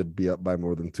we should be up by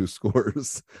more than 2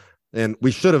 scores. And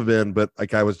we should have been, but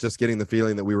like I was just getting the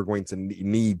feeling that we were going to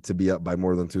need to be up by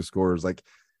more than 2 scores. Like,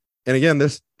 and again,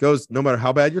 this goes no matter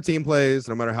how bad your team plays,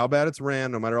 no matter how bad it's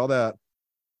ran, no matter all that,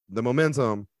 the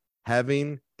momentum,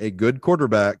 having a good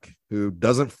quarterback who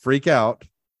doesn't freak out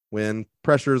when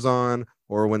pressure's on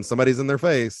or when somebody's in their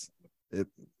face, it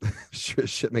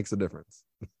shit makes a difference.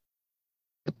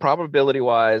 The probability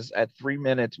wise, at 3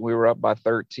 minutes, we were up by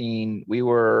 13. We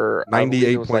were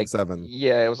 98.7.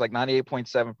 Yeah, it was like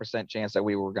 98.7% chance that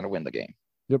we were going to win the game.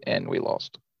 Yep. And we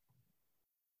lost.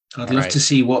 I'd love to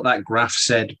see what that graph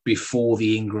said before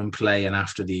the Ingram play and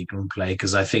after the Ingram play,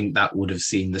 because I think that would have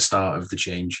seen the start of the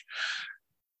change.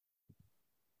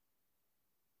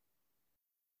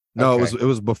 No, Okay. it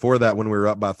was before that when we were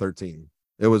up by 13.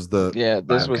 It was the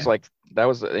This was Okay. like,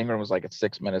 Ingram was like at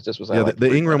 6 minutes. This was at yeah, like the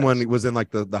 3 Ingram minutes. one was in like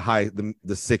the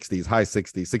 60s, high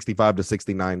 60s, 65 to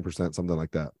 69%, something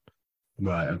like that.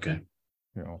 Right, okay.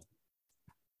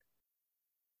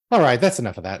 All right, that's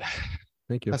enough of that.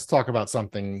 Thank you. Let's talk about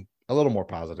something a little more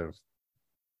positive.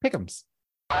 Pick'ems. It's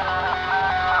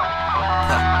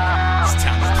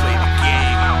time to play the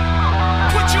game.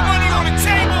 Put your money on the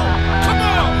table. Come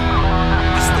on.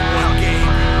 It's the one game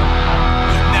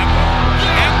you'll never,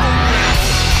 ever win.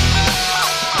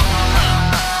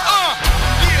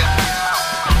 Yeah.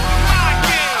 My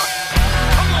game.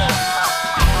 Come on.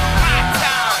 My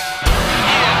time.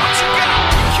 Yeah. What you got?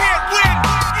 You can't win.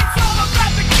 It's all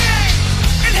about the game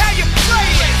and how you play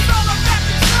it. It's all about the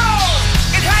control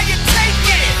and how you take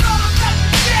it. It's all about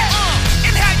the shit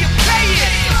and how you pay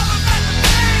it. It's all about the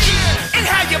pain and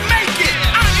how you make it.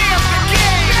 I am the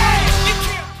game. You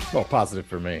can't. Well, positive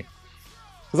for me.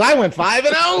 Because I went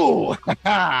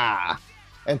 5-0.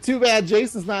 And too bad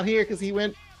Jason's not here because he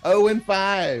went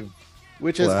 0-5,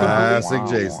 which is Classic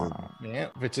Jason. Yeah,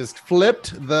 which has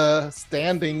flipped the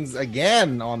standings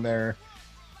again on their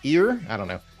ear. I don't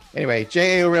know. Anyway,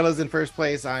 J.A. Orilla's in first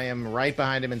place. I am right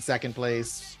behind him in second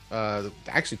place.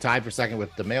 Actually tied for second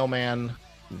with the Mailman.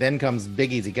 Then comes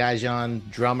Big Easy Gajan,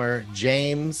 Drummer,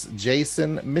 James,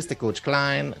 Jason, Mr. Coach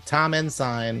Klein, Tom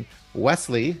Ensign,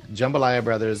 Wesley, Jambalaya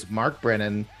Brothers, Mark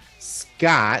Brennan,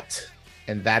 Scott,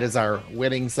 and that is our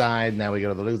winning side. Now we go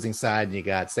to the losing side, and you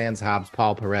got Sans Hobbs,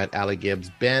 Paul Perrette, Ali Gibbs,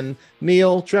 Ben,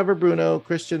 Neil, Trevor Bruno,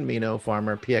 Christian Mino,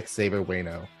 Farmer, PX Saber,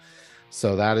 Wayno.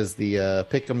 So that is the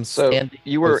Pick'em. So standing.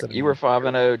 you were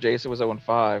 5-0. Jason was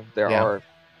 0-5. There Yeah. are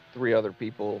 3 other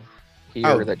people here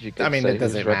Oh, that you could. I mean, say it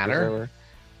doesn't whose records matter. they were.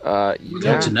 I'd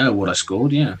Yeah. like to know what I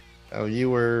scored, yeah. Oh,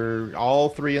 you were all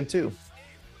 3-2.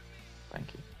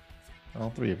 Thank you. All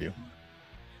 3 of you.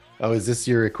 Oh, is this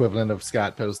your equivalent of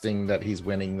Scott posting that he's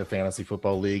winning the fantasy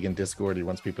football league in Discord? He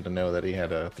wants people to know that he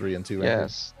had a 3-2 record.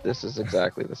 Yes, this is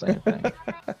exactly the same thing.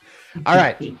 All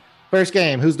right. First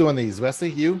game. Who's doing these? Wesley,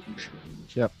 you?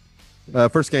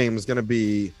 First game is going to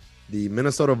be the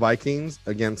Minnesota Vikings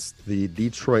against the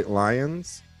Detroit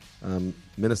Lions.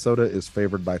 Minnesota is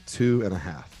favored by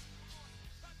 2.5.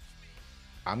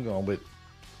 I'm going with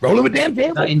rolling with Dan Is that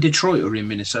Campbell in Detroit or in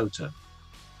Minnesota?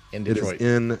 in It is Detroit.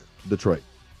 in Detroit.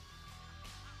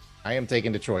 I am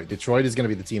taking Detroit. Detroit is going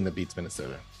to be the team that beats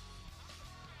Minnesota.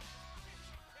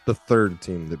 The third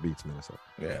team that beats Minnesota.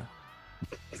 Yeah.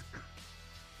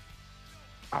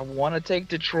 I want to take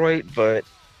Detroit, but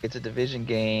it's a division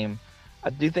game. I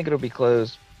do think it'll be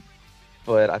close,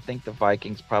 but I think the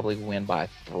Vikings probably win by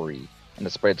 3, and the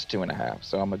spread's 2.5.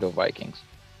 So I'm gonna go Vikings.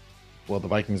 Well, the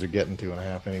Vikings are getting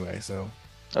 2.5 anyway, so.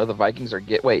 Oh, the Vikings are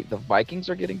the Vikings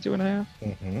are getting 2.5.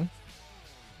 Mm-hmm.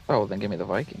 Oh, then give me the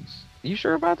Vikings. You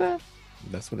sure about that?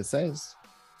 That's what it says.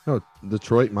 No,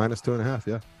 Detroit minus 2.5.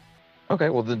 Yeah. Okay,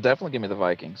 well then definitely give me the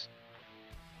Vikings.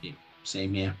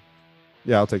 Same here.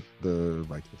 Yeah, I'll take the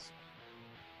Vikings.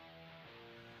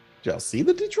 Did y'all see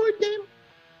the Detroit game?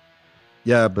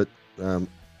 Yeah, but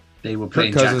They were Kirk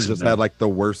playing Cousins just Jacksonville. had like the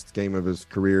worst game of his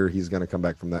career. He's going to come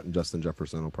back from that, and Justin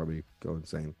Jefferson will probably go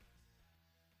insane.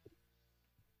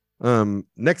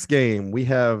 Next game, we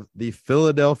have the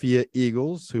Philadelphia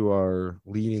Eagles, who are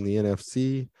leading the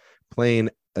NFC, playing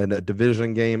in a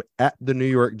division game at the New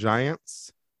York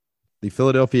Giants. The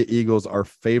Philadelphia Eagles are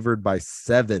favored by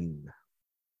 7.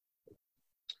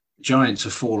 Giants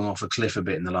have fallen off a cliff a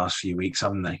bit in the last few weeks,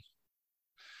 haven't they?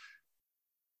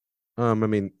 I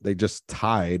mean, they just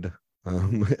tied,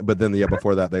 but then the year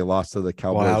before that, they lost to the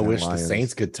Cowboys. Well, I and wish Lions. the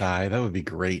Saints could tie. That would be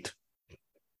great.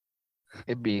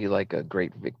 It'd be like a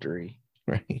great victory,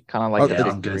 Right. kind of like Yeah, a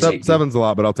I'm gonna victory. take- Seven's a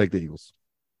lot, but I'll take the Eagles.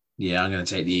 Yeah, I'm going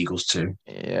to take the Eagles too.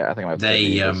 Yeah, I think I might take the They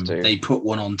Eagles too. they put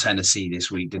one on Tennessee this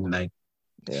week, didn't they?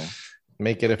 Yeah.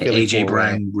 Make it a Philly AJ 4-1.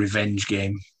 Brown revenge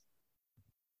game.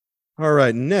 All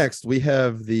right, next we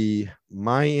have the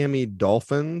Miami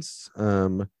Dolphins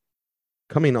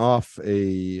coming off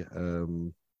a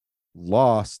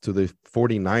loss to the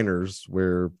 49ers,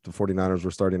 where the 49ers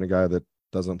were starting a guy that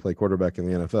doesn't play quarterback in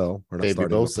the NFL. Or not Baby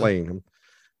starting, but Bosa. playing him.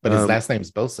 But his Um, last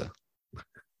name's Bosa.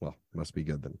 Well, must be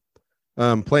good then.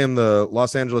 Playing the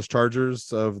Los Angeles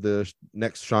Chargers of the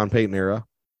next Sean Payton era.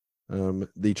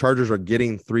 The Chargers are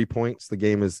getting 3 points. The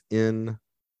game is in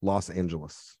Los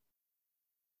Angeles.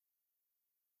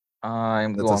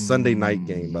 I'm That's going a Sunday night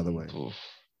game, by the way. Oof.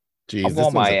 Jeez, I'm this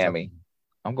going one's a tough Miami. one.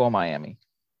 I'm going Miami.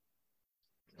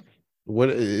 What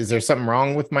is there something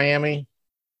wrong with Miami?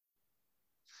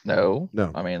 No,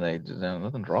 No. I mean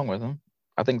nothing's wrong with them.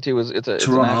 I think it's a Teron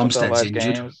national Armstead's televised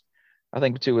injured. games. I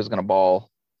think Tua is going to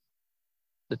ball.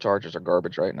 The Chargers are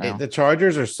garbage right now. The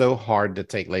Chargers are so hard to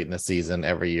take late in the season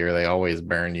every year. They always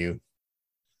burn you.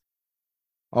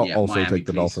 I'll Yeah, also Miami, take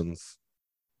the please. Dolphins.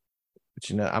 But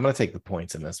I'm going to take the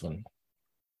points in this one.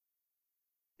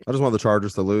 I just want the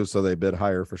Chargers to lose so they bid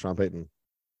higher for Sean Payton.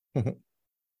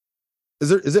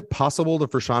 Is it possible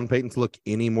for Sean Payton to look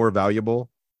any more valuable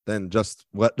than just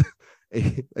what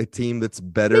a team that's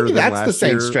better Maybe than that's last the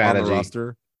same year strategy. on the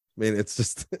roster? I mean, it's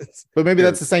just it's But maybe Yeah.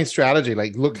 that's the same strategy.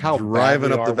 Like, look how driving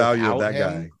bad we up the are value of without that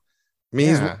guy. him. I mean,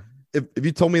 Yeah. if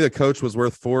you told me the coach was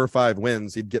worth 4 or 5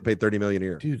 wins, he'd get paid $30 million a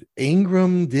year. Dude,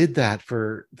 Ingram did that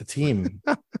for the team.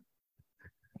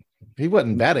 He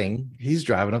wasn't betting. He's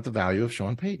driving up the value of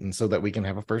Sean Payton so that we can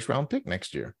have a first round pick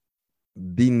next year.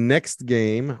 The next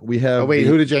game we have Oh, wait,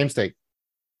 who did James take?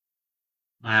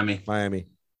 Miami. Miami.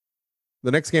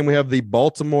 The next game we have the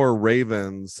Baltimore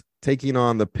Ravens taking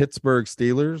on the Pittsburgh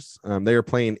Steelers. They are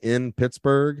playing in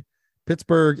Pittsburgh.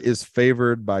 Pittsburgh is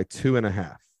favored by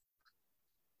 2.5.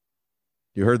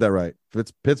 You heard that right.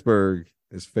 Pittsburgh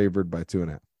is favored by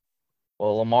 2.5.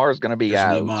 Well, Lamar's going to be Because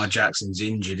out. Lamar Jackson's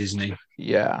injured, isn't he?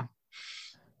 Yeah.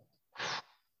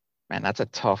 Man, that's a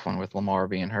tough one with Lamar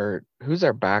being hurt. Who's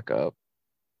their backup?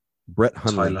 Brett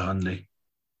Hundley. Tyler Hundley.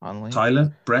 Hundley?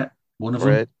 Tyler? Brett? One of them?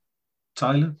 Brett?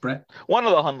 Tyler? Brett? One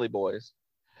of the Hundley boys.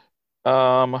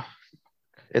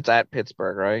 It's at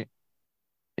Pittsburgh, right?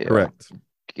 Yeah. Correct.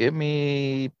 Give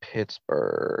me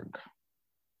Pittsburgh.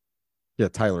 Yeah,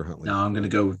 Tyler Huntley. No, I'm gonna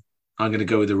go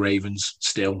with the Ravens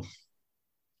still.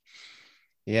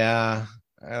 Yeah,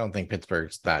 I don't think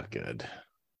Pittsburgh's that good.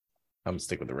 I'm gonna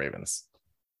stick with the Ravens.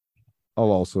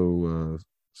 I'll also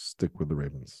stick with the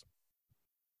Ravens.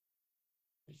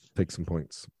 Take some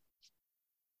points.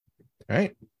 All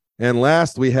right. And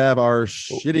last, we have our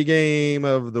shitty game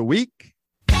of the week.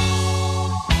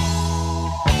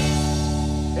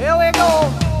 Here we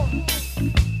go.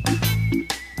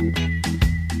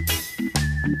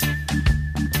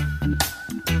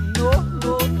 No,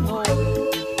 no,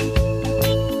 no.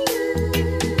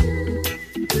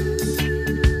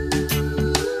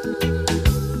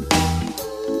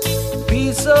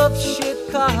 Piece of shit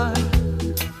car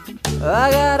I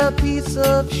got a piece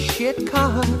of shit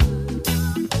car.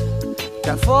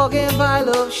 That fucking pile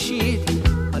of shit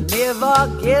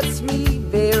never gets me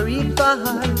very far.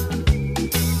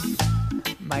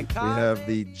 My We car have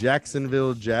the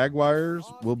Jacksonville Jaguars.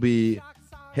 We'll be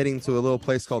heading to a little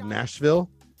place called Nashville,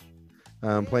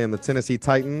 playing the Tennessee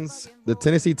Titans. The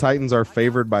Tennessee Titans are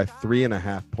favored by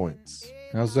 3.5 points.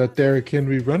 How's that Derrick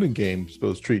Henry running game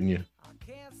supposed treating you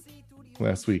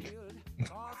last week?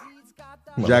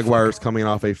 Jaguars coming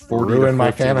off a 40 Ruined to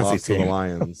my 14 fantasy loss to the team.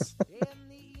 Lions.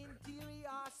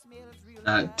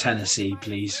 Tennessee,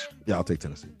 please. Yeah, I'll take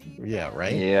Tennessee. Yeah,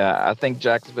 right. Yeah, I think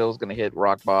Jacksonville's going to hit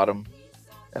rock bottom.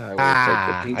 We'll take the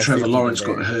I Pete- see Trevor what you Lawrence did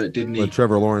got there. hurt, didn't he? But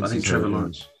Trevor Lawrence. I think is Trevor hurt, yeah.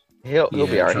 Lawrence. He'll Yeah,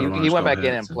 be all right. Trevor He Lawrence went got back in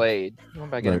hurt, and so- played. He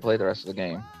went back in and Right. played the rest of the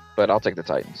game. But I'll take the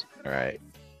Titans. All right.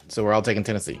 So we're all taking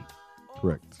Tennessee.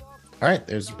 Correct. All right.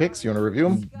 There's your picks. You want to review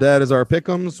them? That is our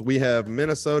pick'ems. We have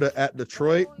Minnesota at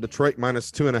Detroit. Detroit minus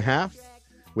 2.5.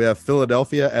 We have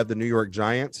Philadelphia at the New York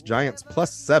Giants. Giants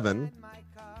 +7.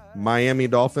 Miami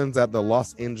Dolphins at the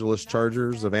Los Angeles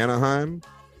Chargers of Anaheim.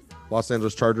 Los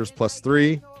Angeles Chargers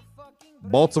 +3.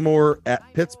 Baltimore at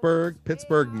Pittsburgh.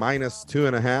 Pittsburgh minus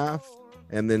 2.5.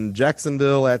 And then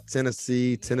Jacksonville at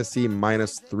Tennessee. Tennessee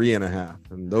minus 3.5.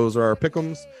 And those are our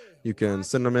pick'ems. You can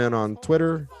send them in on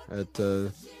Twitter at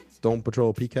Dome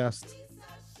Patrol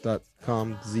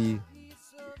PCast.com Z//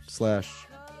 Just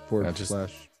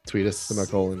slash tweet us.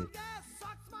 semicolon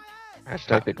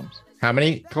Hashtag pick'ems. How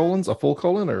many colons? A full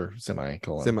colon or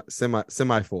semicolon?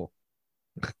 semi full.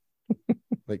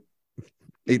 Like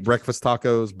ate breakfast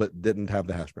tacos but didn't have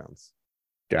the hash browns.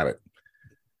 Got it.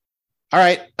 All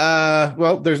right.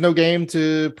 Well, there's no game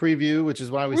to preview, which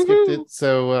is why we skipped it.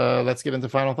 So let's get into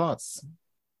final thoughts.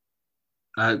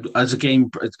 As a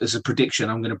prediction,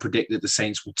 I'm going to predict that the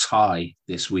Saints will tie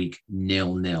this week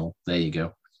 0-0. There you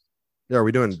go. Yeah, are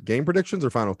we doing game predictions or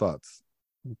final thoughts?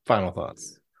 Final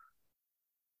thoughts.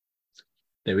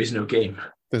 There is no game.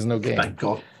 There's no game. Thank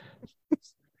God.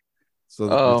 So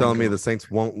Oh, you're telling me the Saints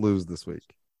won't lose this week?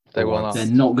 They will They're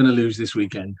not. not going to lose this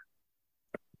weekend.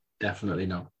 Definitely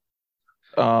not.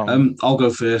 I'll go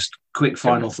first. Quick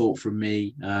final thought from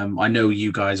me. I know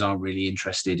you guys aren't really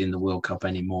interested in the World Cup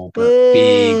anymore, but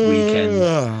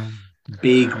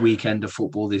big weekend of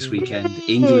football this weekend.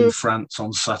 England, France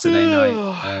on Saturday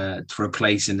night for a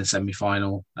place in the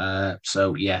semi-final.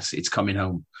 So yes, it's coming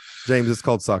home. James, it's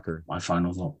called soccer. My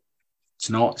final thought. It's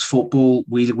not. It's football.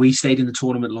 We stayed in the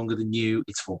tournament longer than you.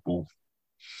 It's football.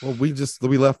 Well, we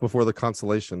left before the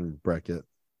consolation bracket.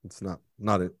 It's not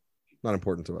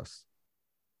important to us.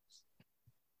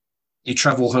 You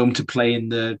travel home to play in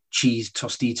the cheese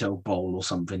Tostito bowl or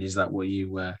something. Is that what you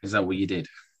did?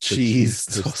 Cheese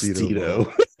Tostito.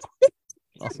 Tostito.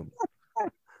 Awesome.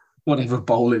 Whatever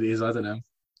bowl it is, I don't know.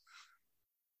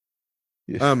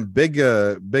 Big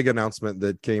announcement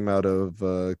that came out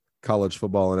of college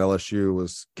football and LSU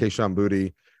was Kayshon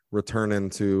Boutte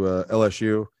returning to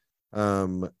LSU.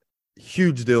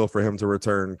 Huge deal for him to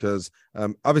return because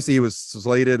obviously he was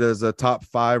slated as a top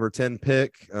 5 or 10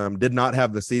 pick. Did not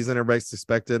have the season everybody's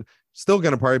expected. Still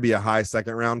going to probably be a high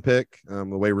second round pick, the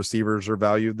way receivers are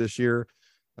valued this year.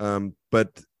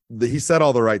 But he said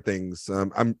all the right things.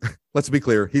 Let's be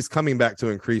clear. He's coming back to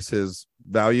increase his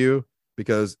value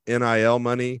because NIL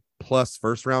money plus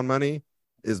first round money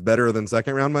is better than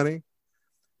second round money.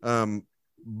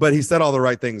 But he said all the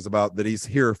right things about that. He's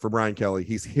here for Brian Kelly.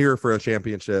 He's here for a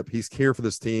championship. He's here for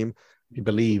this team. He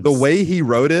believes. The way he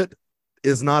wrote it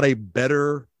is not a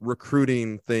better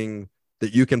recruiting thing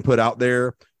that you can put out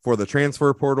there for the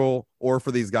transfer portal or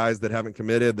for these guys that haven't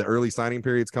committed. The early signing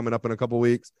period's coming up in a couple of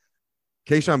weeks.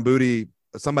 Kayshon Boutte,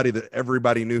 somebody that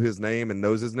everybody knew his name and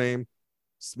knows his name,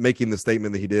 making the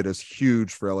statement that he did is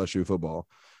huge for LSU football.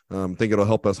 I think it'll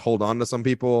help us hold on to some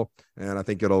people, and I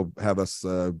think it'll have us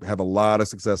have a lot of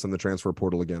success in the transfer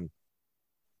portal again.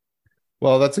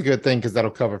 Well, that's a good thing because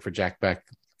that'll cover for Jack Beck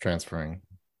transferring.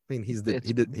 I mean, he was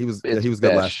it's good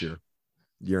Besh. last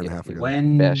year and a half ago.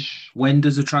 When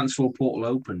does the transfer portal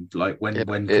open? Like when It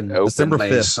can opened December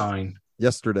players 5th. sign?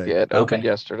 Yesterday. Yeah, it opened Okay.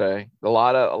 yesterday. A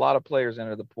lot of players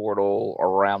enter the portal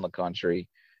around the country.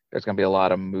 There's going to be a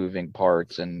lot of moving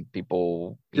parts and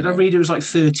people. Did I read it was like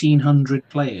 1,300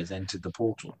 players entered the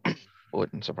portal?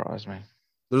 Wouldn't surprise me.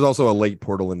 There's also a late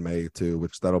portal in May too,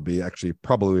 which that'll be actually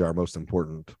probably our most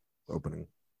important opening.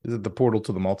 Is it the portal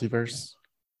to the multiverse?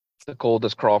 The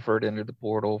Coldest Crawford entered the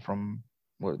portal from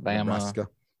Bama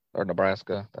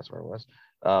Nebraska. That's where it was.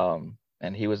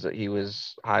 And he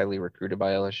was highly recruited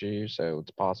by LSU, so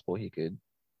it's possible he could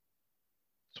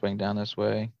swing down this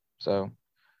way. So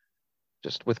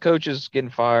just with coaches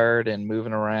getting fired and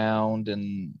moving around,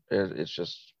 and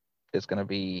it's going to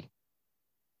be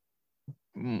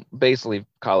basically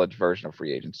college version of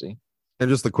free agency. And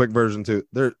just the quick version too.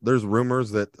 There's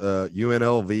rumors that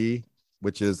UNLV,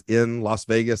 which is in Las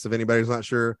Vegas, if anybody's not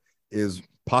sure, is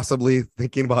possibly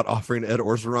thinking about offering Ed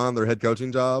Orgeron their head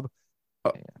coaching job.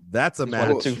 That's a match.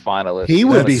 One of 2 finalists. He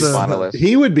would be finalists.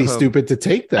 He would be stupid to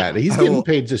take that. He's I getting will-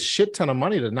 paid just shit ton of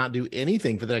money to not do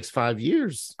anything for the next 5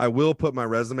 years. I will put my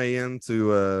resume in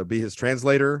to be his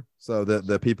translator so that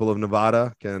the people of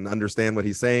Nevada can understand what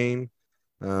he's saying.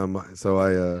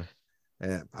 So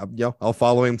I'll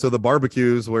follow him to the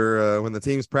barbecues where when the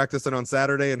team's practicing on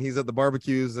Saturday and he's at the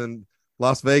barbecues in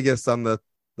Las Vegas on the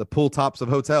pool tops of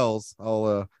hotels.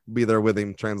 I'll be there with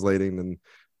him translating and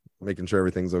making sure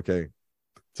everything's okay.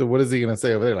 So what is he going to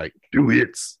say over there? Like, do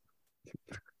it.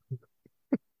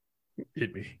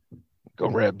 Hit me. Go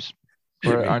Rebs.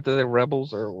 Or aren't they the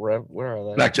Rebels or where are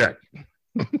they? Blackjack.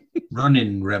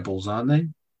 Running Rebels, aren't they?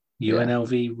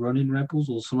 UNLV Running Rebels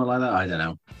or something like that. I don't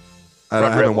know. I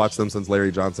haven't watched them since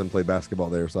Larry Johnson played basketball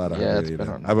there, so I don't Yeah, have it's any been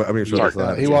idea. on- I'm sure that's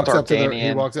not. He walks up to the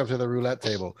Tarkanian. roulette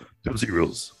table. Those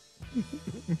rules.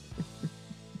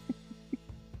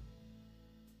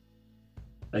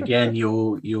 Again,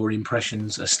 your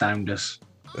impressions astound us.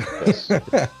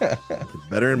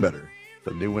 Better and better.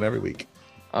 The new one every week.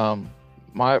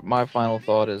 My final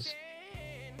thought is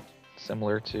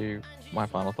similar to my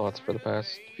final thoughts for the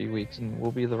past few weeks, and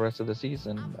will be the rest of the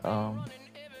season.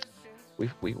 We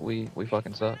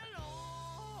fucking suck.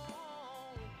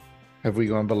 Have we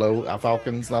gone below a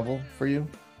Falcons level for you?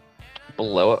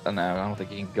 Below it, no, I don't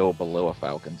think you can go below a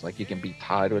Falcons. Like, you can be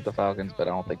tied with the Falcons, but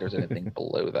I don't think there's anything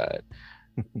below that.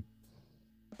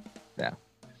 Yeah.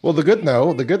 Well, the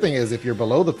good thing is if you're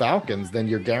below the Falcons, then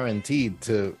you're guaranteed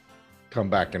to come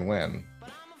back and win.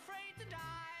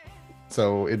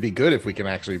 So it'd be good if we can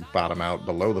actually bottom out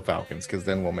below the Falcons, because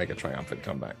then we'll make a triumphant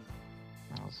comeback.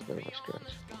 That was a bit of a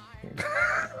stretch.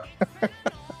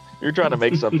 You're trying to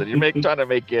make something. Trying to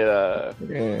make it. I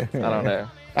don't know.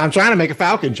 I'm trying to make a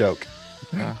Falcon joke.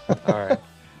 All right.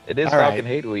 It is All right. Falcon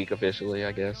Hate Week officially,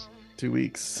 I guess. 2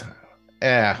 weeks.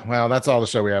 Yeah, well, that's all the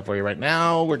show we have for you right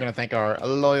now. We're going to thank our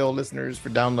loyal listeners for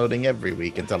downloading every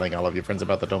week and telling all of your friends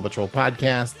about the Dome Patrol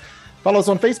podcast. Follow us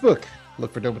on Facebook.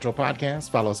 Look for Dome Patrol Podcast.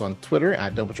 Follow us on Twitter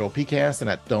at Dome Patrol PCast and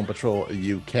at Dome Patrol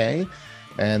UK.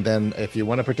 And then if you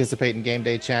want to participate in Game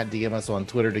Day Chat, DM us on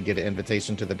Twitter to get an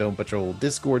invitation to the Dome Patrol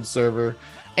Discord server.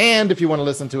 And if you want to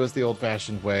listen to us the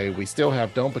old-fashioned way, we still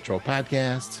have Dome Patrol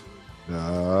Podcast.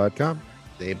 .com.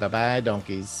 Say bye-bye,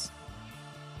 donkeys.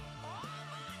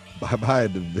 Bye-bye,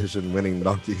 division winning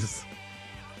donkeys.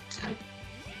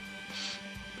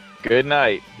 Good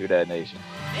night, Who Dat Nation.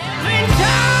 Been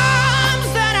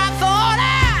times that I thought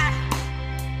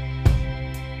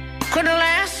I couldn't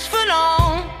last for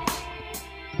long.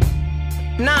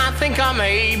 Now I think I'm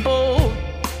able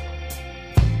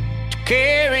to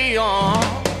carry on.